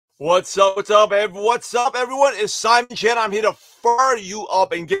What's up? What's up, everyone? It's Simon Chan. I'm here to fire you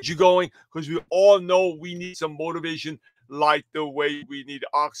up and get you going because we all know we need some motivation like the way we need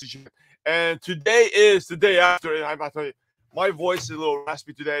oxygen. And today is the day after, and I'm about to tell you, my voice is a little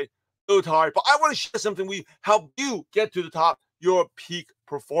raspy today, a little tired, but I want to share something we help you get to the top, your peak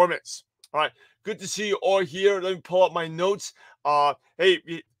performance. All right, good to see you all here. Let me pull up my notes. Hey,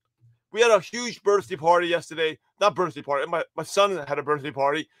 we had a huge birthday party yesterday. Not birthday party. My son had a birthday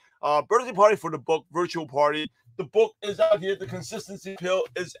party. Birthday party for the book, virtual party. The book is out here. The Consistency Pill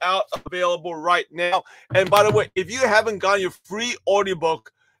is out, available right now. And by the way, if you haven't gotten your free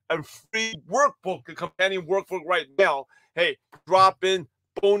audiobook and free workbook, the companion workbook right now, hey, drop in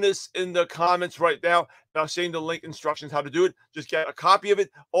bonus in the comments right now. And I'll send the link instructions how to do it. Just get a copy of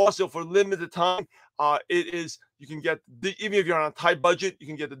it. Also, for limited time, you can get, even if you're on a tight budget, you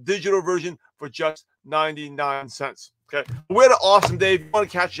can get the digital version for just 99 cents. Okay, we had an awesome day. If you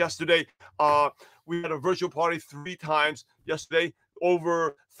want to catch yesterday, we had a virtual party 3 times yesterday.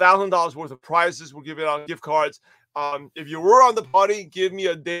 Over $1,000 worth of prizes. We're giving out gift cards. If you were on the party, give me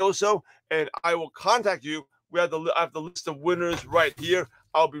a day or so, and I will contact you. I have the list of winners right here.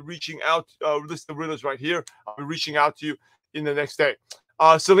 I'll be reaching out. List of winners right here. I'll be reaching out to you in the next day.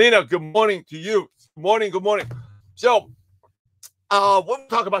 Selena, good morning to you. Good morning. So, what we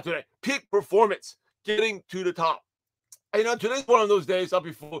talk about today? Peak performance, getting to the top. And, today's one of those days. I'll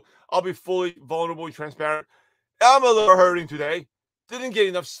be fully vulnerable and transparent. I'm a little hurting today. Didn't get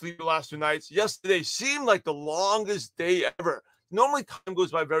enough sleep the last 2 nights. Yesterday seemed like the longest day ever. Normally, time goes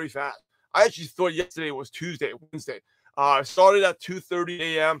by very fast. I actually thought yesterday was Wednesday. I started at 2:30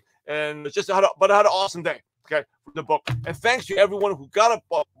 a.m. and I had an awesome day. Okay, for the book. And thanks to everyone who got a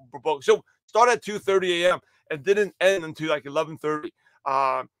book. So started at 2:30 a.m. and didn't end until like 11:30.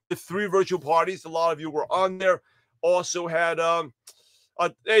 The 3 virtual parties. A lot of you were on there. Also had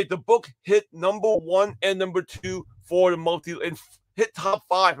the book hit #1 and #2 for the and hit top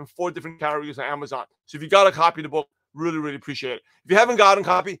 5 in 4 different categories on Amazon. So if you got a copy of the book, really appreciate it. If you haven't gotten a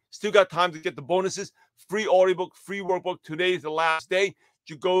copy, still got time to get the bonuses. Free audiobook, free workbook. Today is the last day.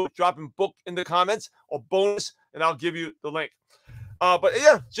 You go drop in book in the comments or bonus, and I'll give you the link. But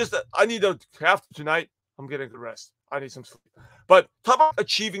yeah, I need to after tonight. I'm getting good rest. I need some sleep. But talk about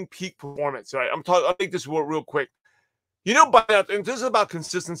achieving peak performance. Right? I'll make this real quick. By now, and this is about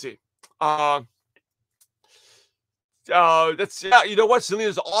consistency. You know what, Selena,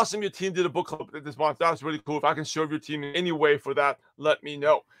 is awesome. Your team did a book club this month. That's really cool. If I can serve your team in any way for that, let me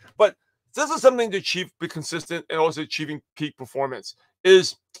know. But this is something to achieve, be consistent, and also achieving peak performance.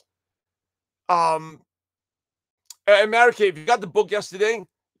 Is and Mary Kay, if you got the book yesterday,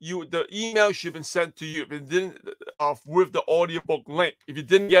 the email should have been sent to you. If it didn't, with the audiobook link. If you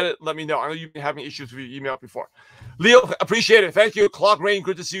didn't get it, let me know. I know you've been having issues with your email before. Leo, appreciate it. Thank you. Clock Rain,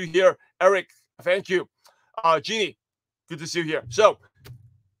 good to see you here. Eric, thank you. Jeannie, good to see you here. So,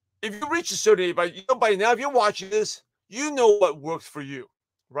 if you reach a certain age, by now, if you're watching this, you know what works for you,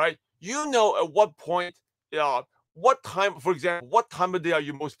 right? You know at what point, what time, for example, what time of day are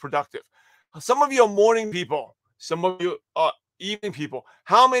you most productive? Some of you are morning people. Some of you are evening people.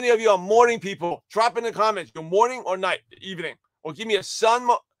 How many of you are morning people? Drop in the comments. You're morning or night, evening, or give me a sun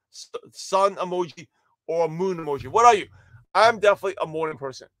emoji or a moon emoji. What are you? I'm definitely a morning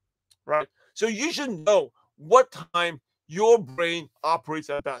person, right? So you should know what time your brain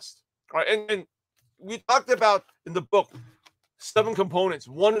operates at best, right? And we talked about in the book 7 components.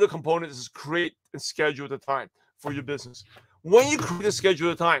 One of the components is create and schedule the time for your business. When you create a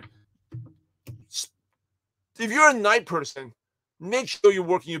schedule of time, if you're a night person, make sure you're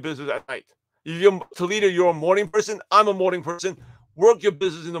working your business at night. If you're Toledo, you're a morning person. I'm a morning person. Work your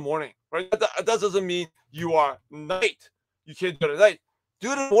business in the morning, right? That doesn't mean you are night. You can't do it at night.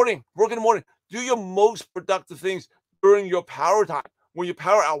 Do it in the morning. Work in the morning. Do your most productive things during your power time, when you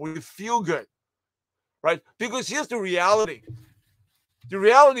power out, when you feel good, right? Because here's the reality. The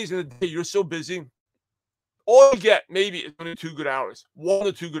reality is in the day, you're so busy. All you get maybe is only 2 good hours, 1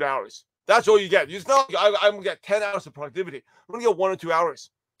 or 2 good hours. That's all you get. It's not like I'm going to get 10 hours of productivity. I'm going to get 1 or 2 hours.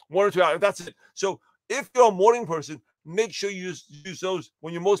 1 or 2 hours. That's it. So if you're a morning person, make sure you use those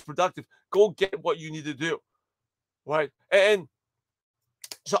when you're most productive. Go get what you need to do, right? And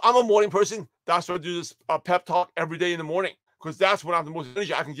so I'm a morning person. That's why I do this pep talk every day in the morning, because that's when I have the most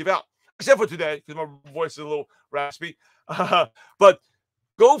energy I can give out. Except for today, because my voice is a little raspy. But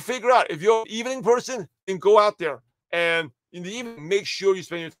go figure out. If you're an evening person, then go out there. And in the evening, make sure you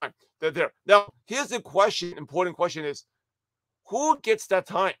spend your time there. Now, here's the question. Important question is, who gets that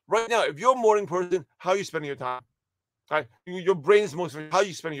time? Right now, if you're a morning person, how are you spending your time? Right? Your brain is most, how are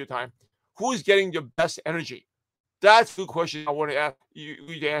you spending your time? Who's getting your best energy? That's the question I want to ask you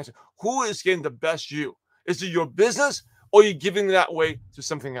to answer. Who is getting the best you? Is it your business, or are you giving that away to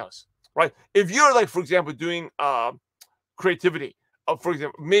something else? Right? If you're like, for example, doing creativity, for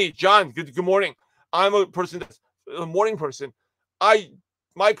example, me, John, good morning. I'm a person that's a morning person.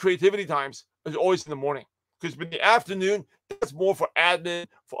 My creativity times is always in the morning, because in the afternoon, that's more for admin,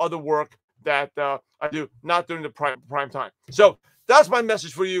 for other work that I do, not during the prime time. So that's my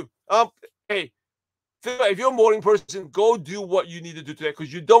message for you. Hey, if you're a morning person, go do what you need to do today,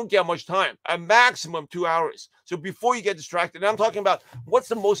 because you don't get much time, at maximum 2 hours. So before you get distracted, and I'm talking about what's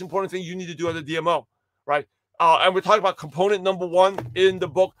the most important thing you need to do as a DMO, right? And we're talking about component number one in the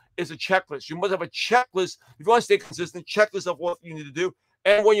book is a checklist. You must have a checklist. If you want to stay consistent, checklist of what you need to do.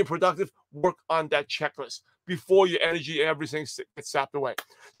 And when you're productive, work on that checklist before your energy and everything gets sapped away.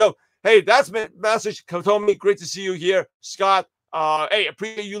 So, hey, that's my message. Katomi, great to see you here. Scott, hey,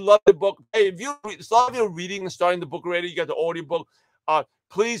 appreciate you. Love the book. Hey, if you start your reading and starting the book already, you got the audio book.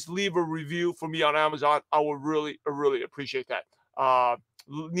 Please leave a review for me on Amazon. I will really appreciate that.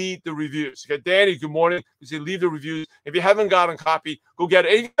 Need the reviews. Okay, Danny, good morning. You say leave the reviews. If you haven't gotten a copy, go get it.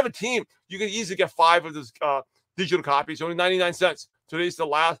 And if you have a team, you can easily get 5 of this digital copies. Only 99 cents. Today's the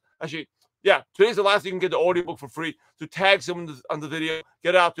last. Actually, yeah, today's the last. You can get the audiobook for free. To tag someone on the video,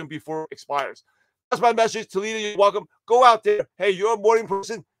 get it out to them before it expires. That's my message. Toledo, you're welcome. Go out there. Hey, you're a morning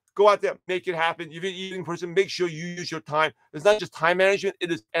person. Go out there, make it happen. If you're an evening person, make sure you use your time. It's not just time management,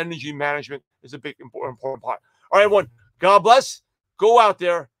 it is energy management. It's a big, important part. All right, everyone. God bless. Go out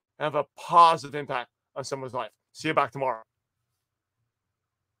there and have a positive impact on someone's life. See you back tomorrow.